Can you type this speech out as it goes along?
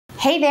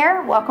Hey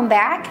there, welcome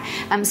back.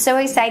 I'm so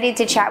excited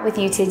to chat with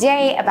you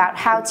today about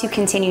how to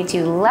continue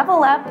to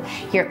level up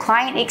your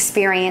client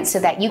experience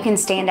so that you can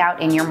stand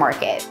out in your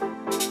market.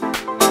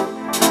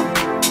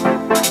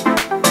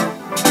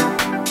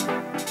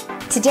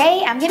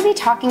 Today, I'm going to be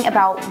talking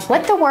about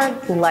what the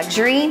word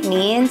luxury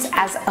means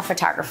as a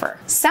photographer.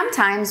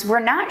 Sometimes we're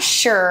not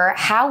sure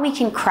how we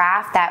can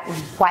craft that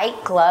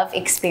white glove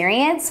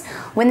experience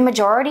when the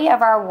majority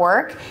of our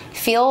work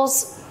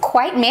feels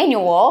quite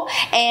manual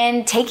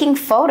and taking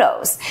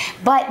photos.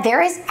 But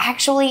there is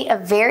actually a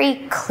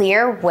very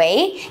clear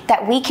way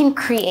that we can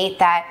create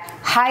that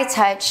high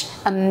touch,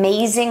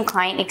 amazing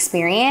client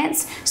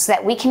experience so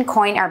that we can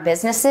coin our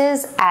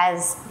businesses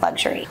as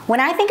luxury. When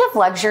I think of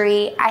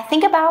luxury, I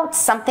think about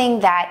something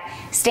that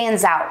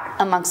stands out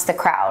amongst the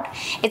crowd.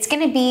 It's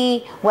going to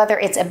be, whether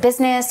it's a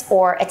business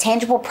or a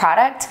tangible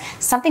product,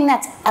 something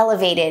that's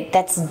elevated,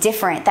 that's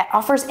different, that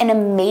offers an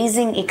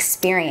amazing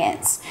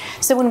experience.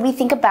 So when we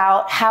think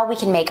about how we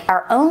can make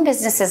our own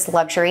businesses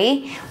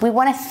luxury, we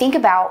want to think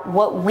about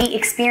what we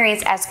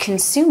experience as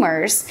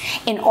consumers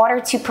in order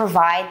to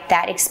provide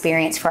that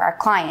experience for our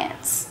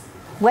clients.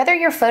 Whether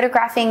you're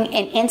photographing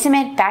an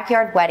intimate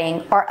backyard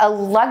wedding or a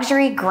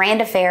luxury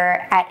grand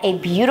affair at a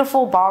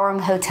beautiful ballroom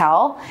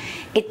hotel,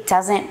 it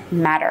doesn't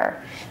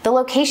matter. The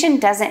location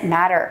doesn't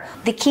matter.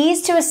 The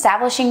keys to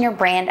establishing your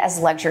brand as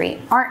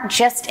luxury aren't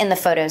just in the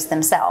photos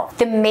themselves.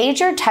 The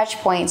major touch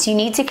points you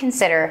need to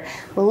consider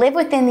live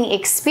within the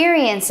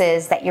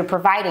experiences that you're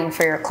providing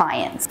for your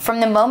clients. From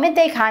the moment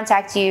they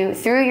contact you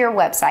through your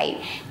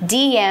website,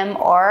 DM,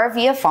 or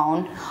via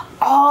phone,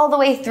 all the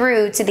way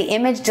through to the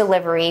image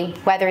delivery,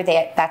 whether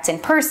that's in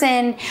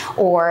person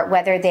or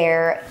whether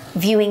they're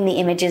viewing the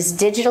images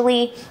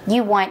digitally,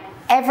 you want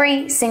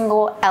every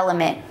single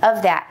element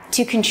of that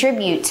to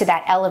contribute to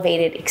that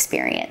elevated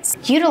experience.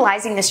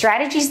 Utilizing the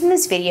strategies in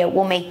this video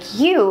will make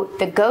you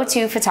the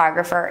go-to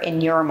photographer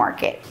in your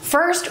market.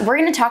 First, we're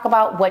going to talk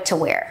about what to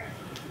wear.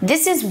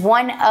 This is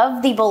one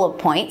of the bullet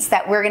points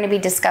that we're going to be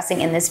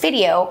discussing in this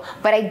video,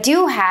 but I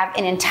do have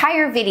an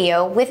entire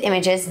video with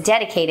images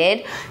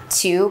dedicated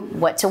to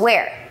what to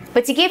wear.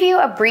 But to give you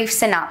a brief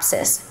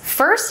synopsis,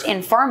 first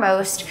and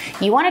foremost,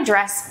 you want to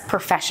dress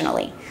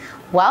professionally.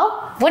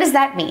 Well, what does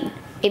that mean?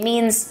 It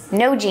means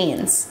no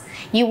jeans.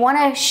 You want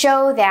to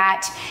show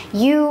that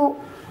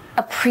you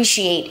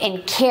appreciate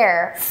and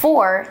care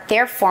for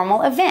their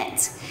formal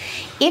event.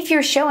 If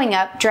you're showing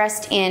up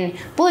dressed in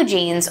blue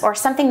jeans or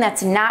something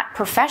that's not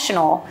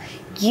professional,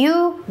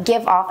 you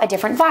give off a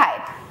different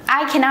vibe.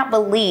 I cannot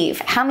believe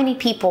how many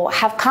people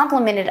have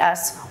complimented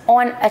us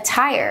on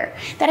attire.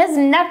 That has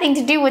nothing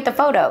to do with the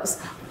photos.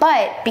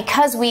 But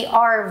because we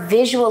are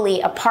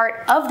visually a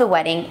part of the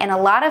wedding and a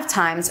lot of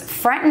times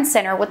front and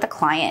center with the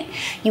client,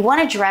 you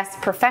want to dress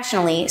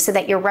professionally so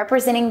that you're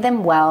representing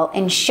them well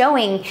and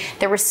showing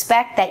the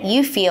respect that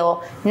you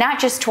feel not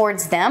just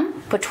towards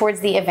them, but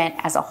towards the event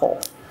as a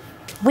whole.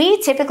 We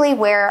typically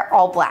wear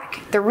all black.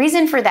 The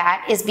reason for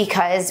that is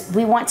because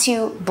we want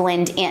to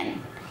blend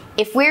in.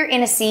 If we're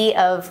in a sea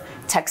of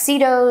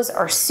tuxedos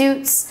or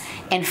suits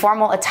and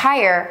formal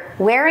attire,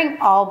 wearing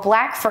all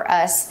black for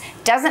us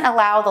doesn't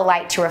allow the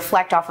light to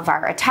reflect off of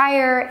our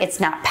attire, it's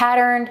not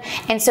patterned,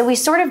 and so we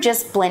sort of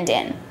just blend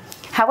in.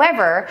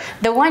 However,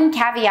 the one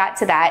caveat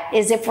to that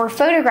is if we're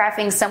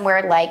photographing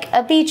somewhere like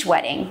a beach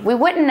wedding, we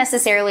wouldn't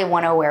necessarily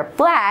want to wear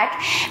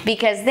black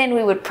because then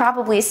we would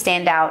probably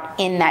stand out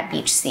in that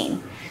beach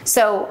scene.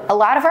 So a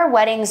lot of our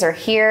weddings are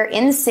here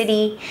in the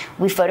city.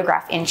 We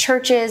photograph in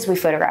churches, we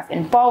photograph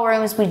in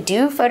ballrooms, we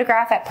do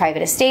photograph at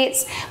private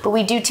estates, but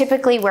we do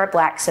typically wear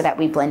black so that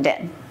we blend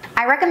in.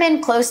 I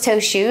recommend closed-toe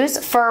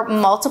shoes for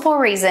multiple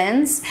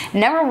reasons.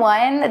 Number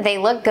one, they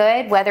look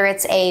good, whether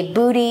it's a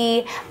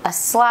booty, a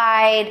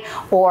slide,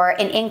 or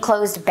an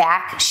enclosed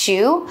back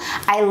shoe.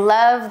 I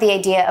love the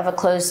idea of a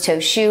closed-toe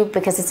shoe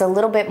because it's a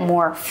little bit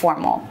more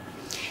formal.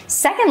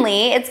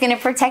 Secondly, it's going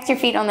to protect your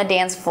feet on the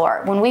dance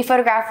floor. When we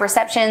photograph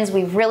receptions,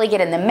 we really get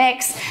in the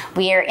mix.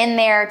 We are in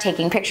there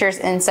taking pictures,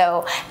 and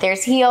so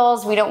there's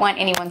heels. We don't want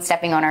anyone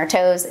stepping on our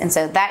toes, and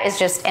so that is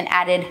just an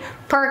added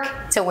perk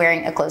to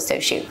wearing a closed-toe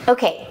shoe.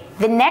 Okay,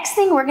 the next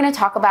thing we're going to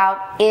talk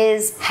about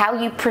is how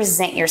you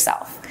present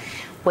yourself.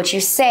 What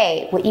you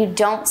say, what you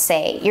don't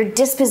say, your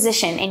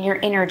disposition and your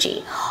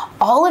energy.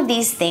 All of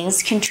these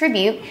things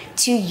contribute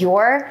to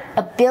your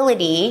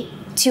ability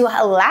to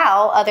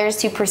allow others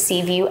to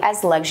perceive you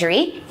as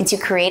luxury and to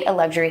create a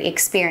luxury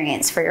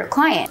experience for your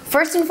client.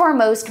 First and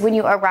foremost, when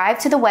you arrive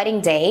to the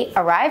wedding day,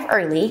 arrive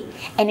early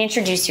and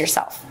introduce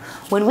yourself.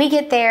 When we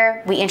get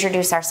there, we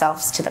introduce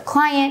ourselves to the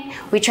client.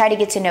 We try to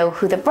get to know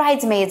who the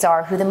bridesmaids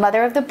are, who the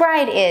mother of the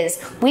bride is.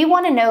 We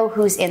want to know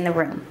who's in the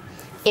room.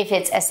 If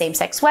it's a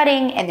same-sex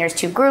wedding and there's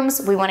two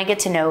grooms, we want to get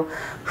to know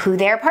who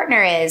their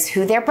partner is,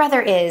 who their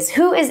brother is,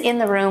 who is in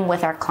the room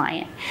with our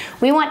client.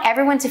 We want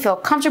everyone to feel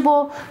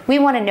comfortable, we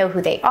want to know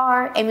who they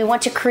are, and we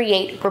want to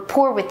create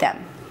rapport with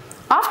them.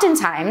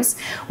 Oftentimes,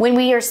 when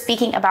we are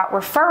speaking about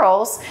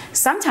referrals,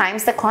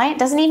 sometimes the client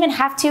doesn't even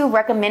have to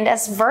recommend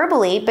us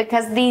verbally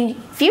because the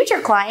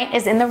future client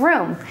is in the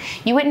room.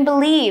 You wouldn't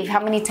believe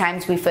how many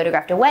times we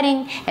photographed a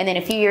wedding and then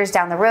a few years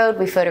down the road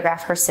we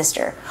photographed her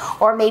sister,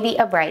 or maybe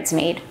a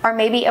bridesmaid, or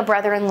maybe a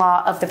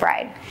brother-in-law of the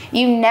bride.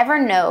 You never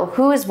know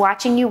who is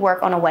watching you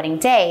work on a wedding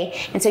day,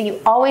 and so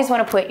you always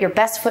want to put your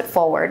best foot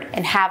forward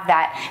and have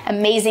that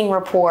amazing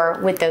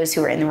rapport with those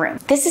who are in the room.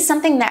 This is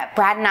something that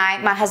Brad and I,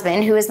 my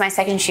husband, who is my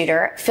second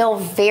shooter, feel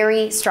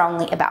very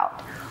strongly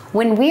about.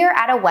 When we are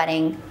at a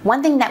wedding,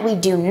 one thing that we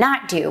do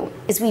not do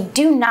is we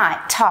do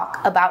not talk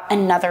about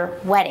another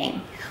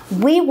wedding.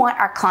 We want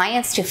our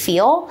clients to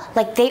feel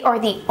like they are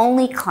the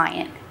only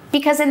client,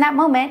 because in that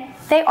moment,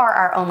 they are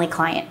our only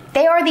client.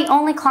 They are the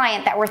only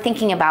client that we're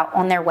thinking about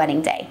on their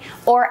wedding day,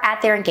 or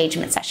at their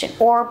engagement session,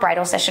 or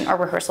bridal session, or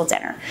rehearsal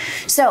dinner.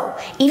 So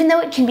even though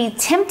it can be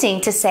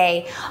tempting to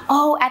say,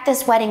 oh, at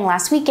this wedding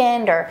last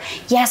weekend, or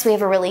yes, we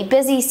have a really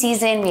busy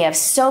season, we have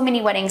so many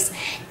weddings,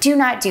 do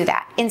not do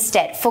that.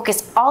 Instead,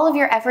 focus all of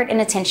your effort and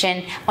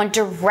attention on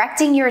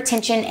directing your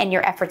attention and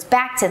your efforts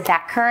back to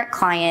that current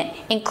client,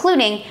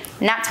 including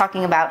not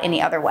talking about any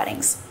other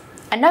weddings.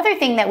 Another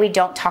thing that we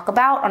don't talk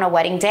about on a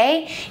wedding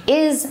day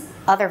is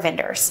other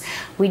vendors.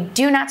 We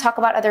do not talk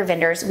about other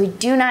vendors. We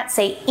do not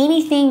say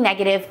anything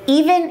negative,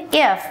 even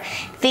if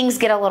things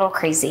get a little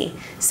crazy.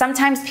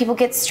 Sometimes people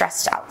get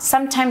stressed out.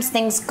 Sometimes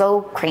things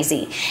go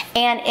crazy.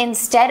 And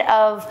instead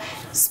of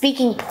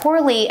speaking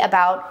poorly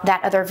about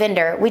that other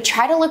vendor, we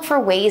try to look for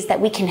ways that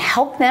we can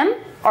help them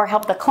or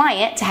help the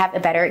client to have a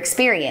better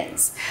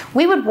experience.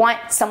 We would want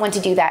someone to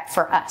do that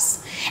for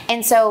us.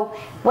 And so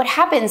what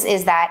happens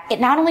is that it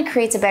not only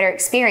creates a better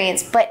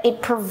experience, but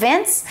it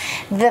prevents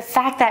the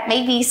fact that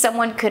maybe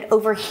someone could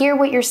overhear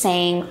what you're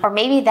saying, or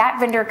maybe that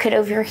vendor could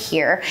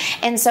overhear.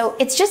 And so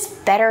it's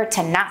just better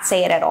to not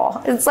say it at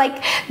all. It's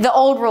like the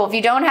old rule, if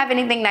you don't have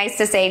anything nice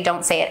to say,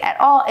 don't say it at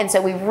all. And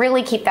so we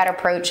really keep that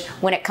approach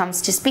when it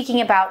comes to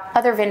speaking about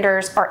other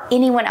vendors or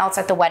anyone else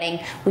at the wedding.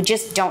 We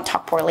just don't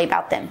talk poorly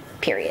about them,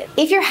 period.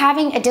 If you're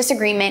having a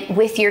disagreement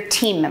with your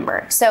team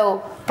member,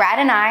 so Brad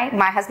and I,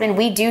 my husband,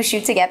 we do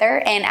shoot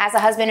together, and as a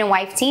husband and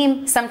wife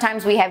team,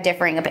 sometimes we have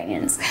differing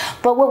opinions.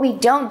 But what we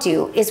don't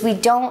do is we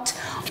don't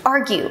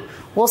argue.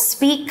 We'll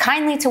speak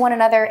kindly to one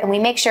another, and we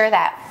make sure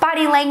that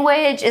body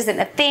language isn't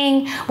a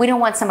thing. We don't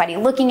want somebody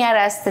looking at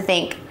us to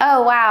think,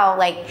 oh wow,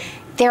 like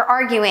they're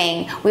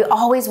arguing. We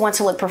always want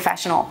to look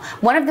professional.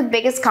 One of the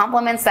biggest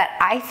compliments that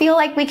I feel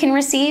like we can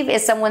receive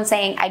is someone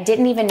saying, I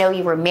didn't even know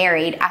you were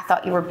married. I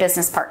thought you were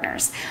business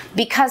partners.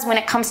 Because when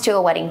it comes to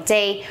a wedding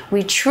day,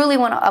 we truly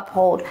want to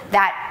uphold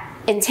that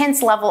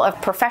intense level of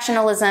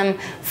professionalism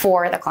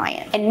for the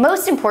client. And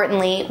most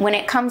importantly, when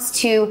it comes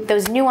to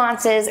those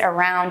nuances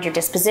around your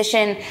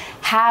disposition,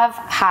 have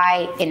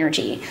high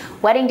energy.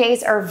 Wedding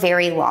days are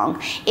very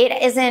long. It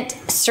isn't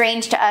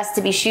strange to us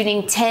to be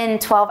shooting 10,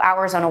 12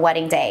 hours on a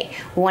wedding day.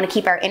 We want to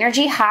keep our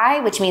energy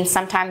high, which means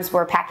sometimes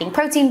we're packing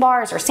protein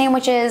bars or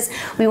sandwiches.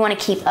 We want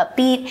to keep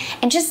upbeat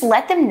and just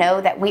let them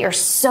know that we are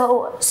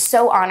so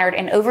honored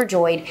and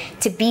overjoyed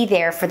to be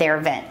there for their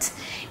event.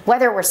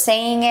 Whether we're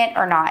saying it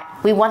or not,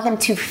 we want them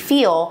to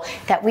feel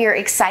that we are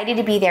excited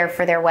to be there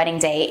for their wedding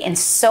day and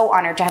so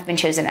honored to have been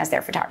chosen as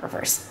their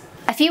photographers.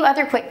 A few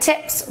other quick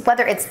tips,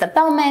 whether it's the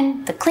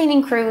bellman, the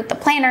cleaning crew, the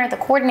planner, the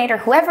coordinator,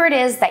 whoever it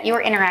is that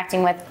you're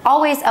interacting with,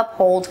 always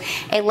uphold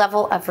a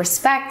level of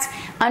respect,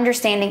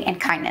 understanding, and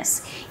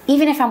kindness.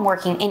 Even if I'm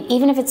working and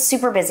even if it's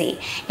super busy,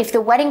 if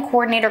the wedding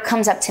coordinator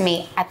comes up to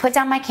me, I put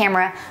down my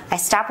camera, I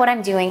stop what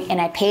I'm doing, and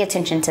I pay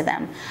attention to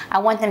them. I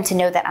want them to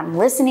know that I'm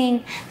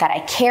listening, that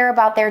I care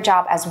about their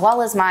job as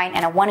well as mine,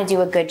 and I want to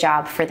do a good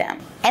job for them.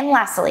 And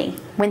lastly,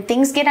 when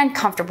things get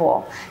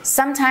uncomfortable,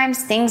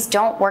 sometimes things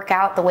don't work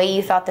out the way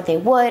you thought that they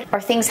would, or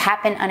things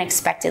happen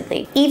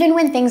unexpectedly. Even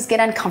when things get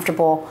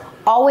uncomfortable,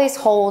 always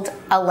hold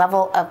a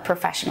level of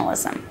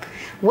professionalism.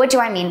 What do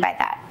I mean by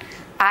that?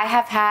 I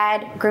have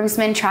had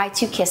groomsmen try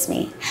to kiss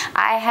me.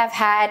 I have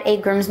had a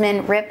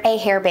groomsman rip a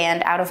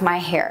hairband out of my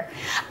hair.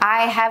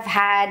 I have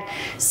had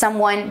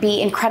someone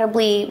be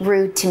incredibly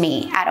rude to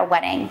me at a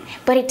wedding,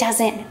 but it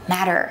doesn't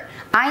matter.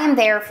 I am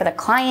there for the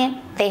client.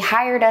 They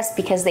hired us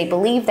because they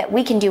believe that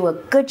we can do a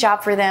good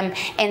job for them.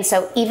 And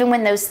so even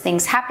when those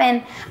things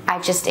happen, I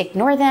just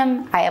ignore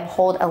them. I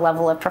uphold a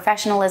level of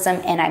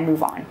professionalism and I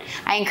move on.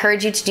 I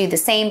encourage you to do the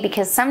same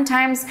because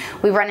sometimes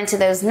we run into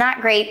those not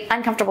great,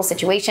 uncomfortable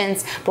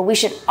situations, but we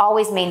should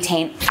always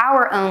maintain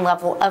our own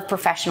level of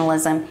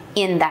professionalism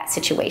in that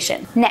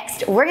situation.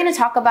 Next, we're going to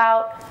talk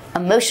about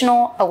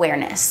emotional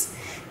awareness.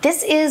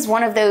 This is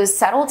one of those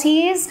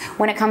subtleties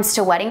when it comes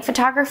to wedding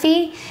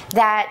photography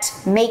that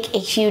make a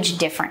huge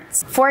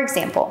difference. For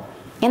example,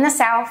 in the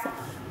South,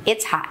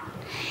 it's hot.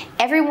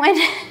 Everyone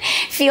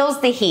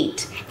feels the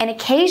heat, and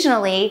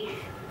occasionally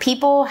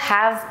people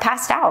have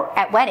passed out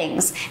at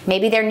weddings.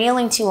 Maybe they're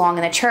kneeling too long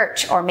in the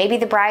church, or maybe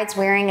the bride's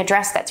wearing a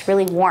dress that's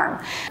really warm.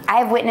 I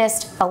have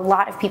witnessed a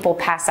lot of people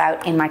pass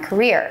out in my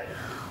career.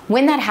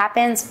 When that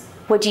happens,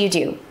 what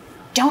do?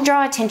 Don't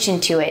draw attention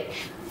to it.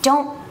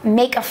 don't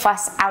make a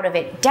fuss out of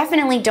it.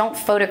 Definitely don't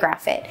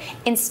photograph it.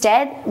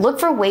 Instead, look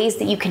for ways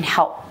that you can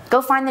help.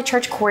 Go find the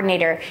church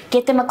coordinator,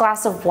 get them a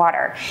glass of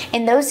water.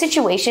 In those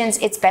situations,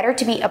 it's better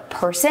to be a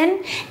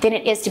person than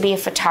it is to be a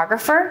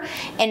photographer.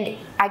 And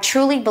I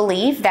truly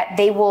believe that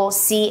they will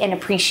see and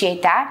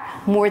appreciate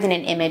that more than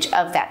an image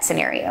of that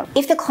scenario.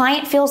 If the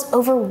client feels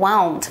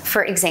overwhelmed,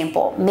 for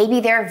example,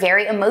 maybe they're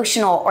very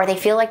emotional or they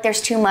feel like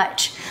there's too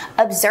much,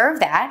 observe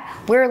that.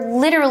 We're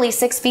literally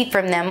 6 feet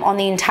from them on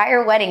the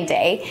entire wedding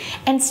day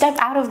and step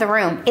out of the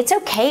room. It's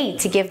okay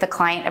to give the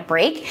client a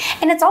break,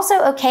 and it's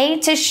also okay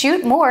to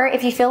shoot more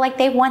if you feel like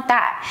they want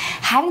that.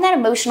 Having that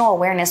emotional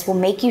awareness will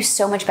make you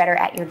so much better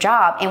at your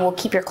job and will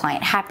keep your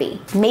client happy.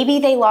 Maybe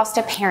they lost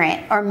a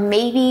parent, or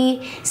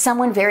maybe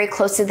someone very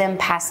close to them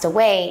passed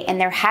away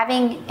and they're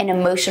having an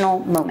emotional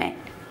moment.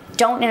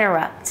 Don't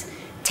interrupt.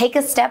 Take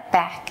a step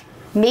back.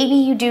 Maybe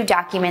you do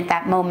document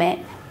that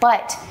moment,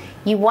 but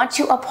you want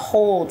to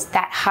uphold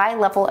that high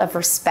level of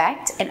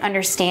respect and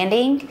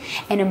understanding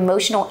and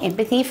emotional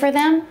empathy for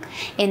them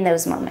in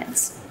those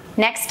moments.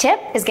 Next tip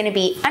is going to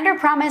be under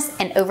promise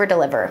and over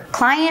deliver.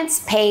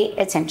 Clients pay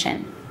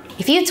attention.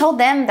 If you told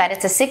them that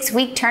it's a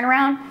 6-week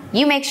turnaround,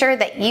 you make sure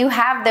that you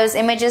have those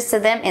images to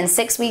them in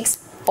 6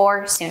 weeks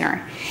or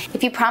sooner.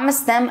 If you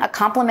promise them a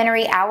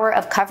complimentary hour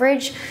of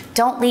coverage,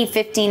 don't leave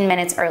 15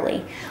 minutes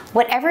early.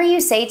 Whatever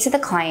you say to the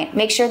client,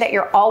 make sure that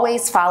you're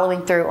always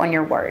following through on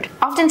your word.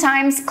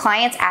 Oftentimes,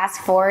 clients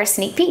ask for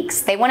sneak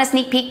peeks. They want a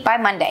sneak peek by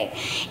Monday.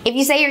 If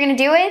you say you're gonna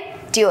do it,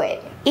 do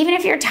it. Even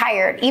if you're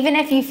tired, even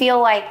if you feel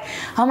like,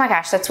 oh my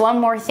gosh, that's one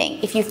more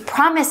thing. If you've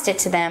promised it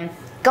to them,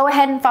 go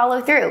ahead and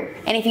follow through.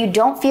 And if you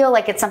don't feel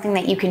like it's something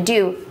that you can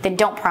do, then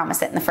don't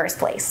promise it in the first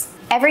place.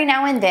 Every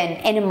now and then,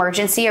 an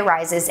emergency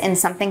arises and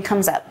something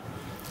comes up.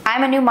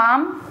 I'm a new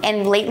mom,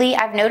 and lately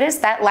I've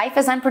noticed that life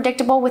is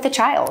unpredictable with a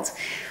child.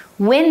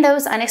 When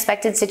those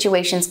unexpected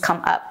situations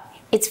come up,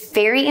 it's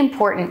very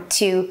important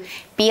to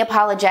be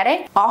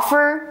apologetic,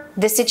 offer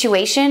the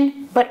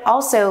situation, but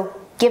also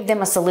give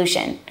them a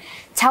solution.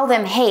 Tell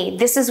them, hey,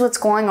 this is what's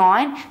going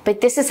on,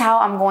 but this is how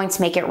I'm going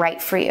to make it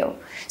right for you.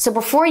 So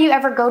before you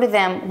ever go to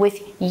them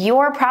with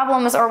your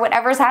problems or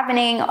whatever's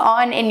happening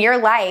on in your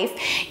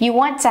life, you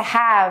want to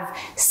have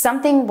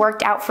something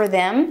worked out for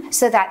them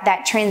so that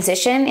that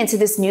transition into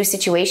this new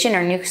situation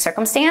or new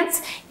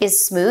circumstance is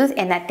smooth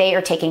and that they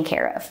are taken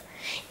care of.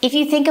 If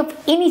you think of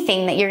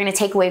anything that you're going to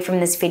take away from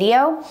this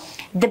video,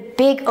 the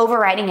big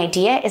overriding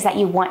idea is that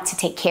you want to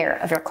take care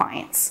of your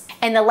clients.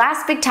 And the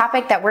last big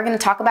topic that we're going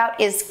to talk about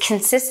is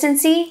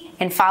consistency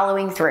and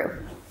following through.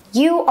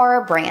 You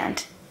are a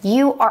brand.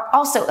 You are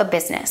also a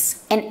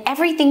business, and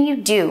everything you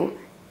do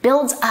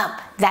builds up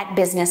that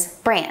business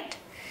brand.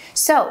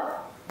 So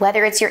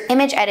whether it's your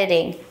image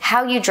editing,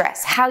 how you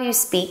dress, how you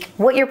speak,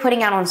 what you're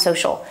putting out on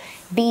social,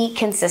 be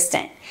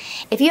consistent.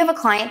 If you have a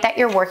client that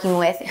you're working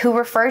with who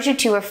refers you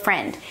to a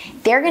friend,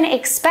 they're going to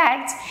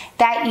expect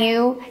that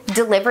you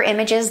deliver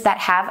images that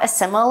have a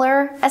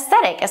similar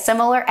aesthetic, a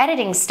similar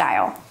editing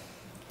style.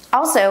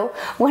 Also,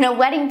 when a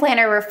wedding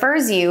planner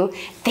refers you,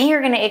 they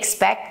are going to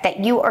expect that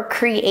you are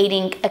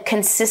creating a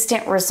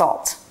consistent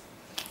result.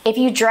 If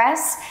you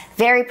dress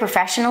very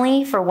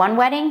professionally for one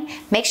wedding,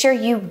 make sure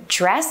you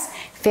dress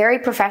very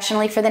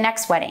professionally for the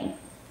next wedding.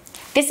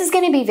 This is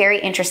going to be very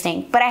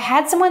interesting, but I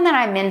had someone that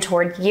I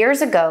mentored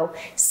years ago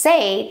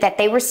say that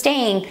they were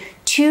staying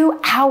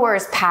 2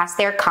 hours past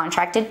their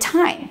contracted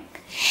time.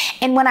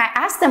 And when I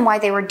asked them why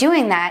they were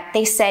doing that,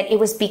 they said it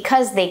was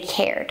because they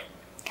cared.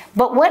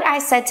 But what I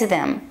said to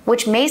them,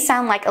 which may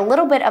sound like a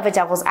little bit of a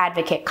devil's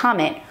advocate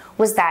comment,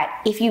 was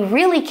that if you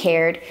really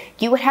cared,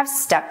 you would have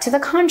stuck to the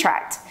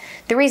contract.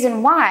 The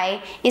reason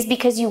why is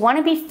because you want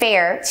to be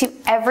fair to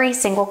every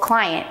single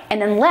client.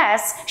 And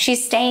unless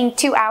she's staying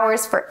 2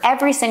 hours for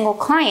every single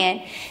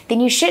client,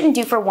 then you shouldn't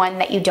do for one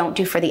that you don't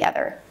do for the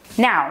other.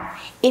 Now,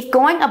 if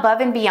going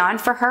above and beyond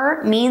for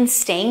her means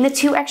staying the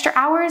 2 extra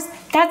hours,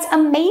 that's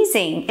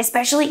amazing,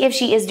 especially if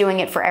she is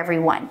doing it for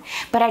everyone.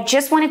 But I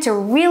just wanted to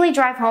really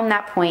drive home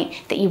that point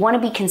that you want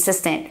to be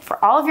consistent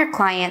for all of your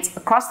clients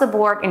across the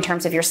board in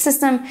terms of your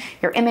system,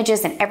 your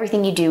images, and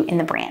everything you do in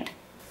the brand.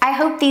 I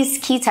hope these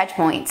key touch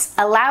points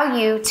allow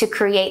you to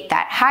create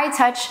that high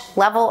touch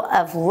level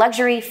of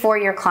luxury for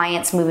your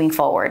clients moving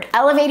forward.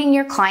 Elevating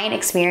your client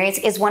experience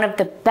is one of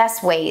the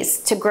best ways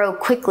to grow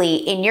quickly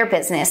in your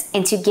business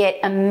and to get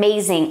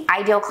amazing,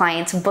 ideal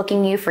clients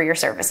booking you for your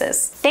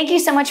services. Thank you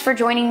so much for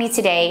joining me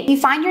today. If you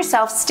find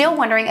yourself still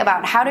wondering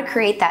about how to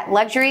create that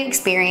luxury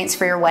experience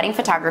for your wedding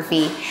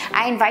photography,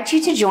 I invite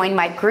you to join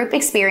my group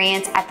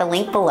experience at the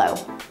link below.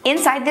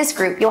 Inside this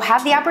group, you'll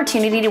have the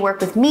opportunity to work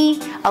with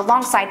me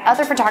alongside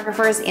other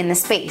photographers in the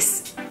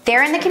space.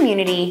 There in the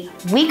community,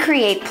 we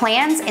create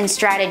plans and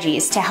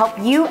strategies to help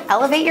you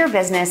elevate your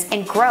business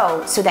and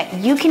grow so that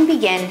you can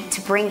begin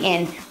to bring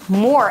in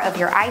more of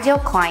your ideal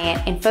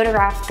client and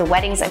photograph the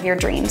weddings of your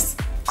dreams.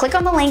 Click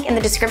on the link in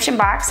the description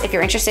box if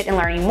you're interested in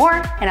learning more,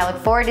 and I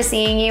look forward to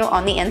seeing you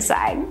on the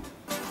inside.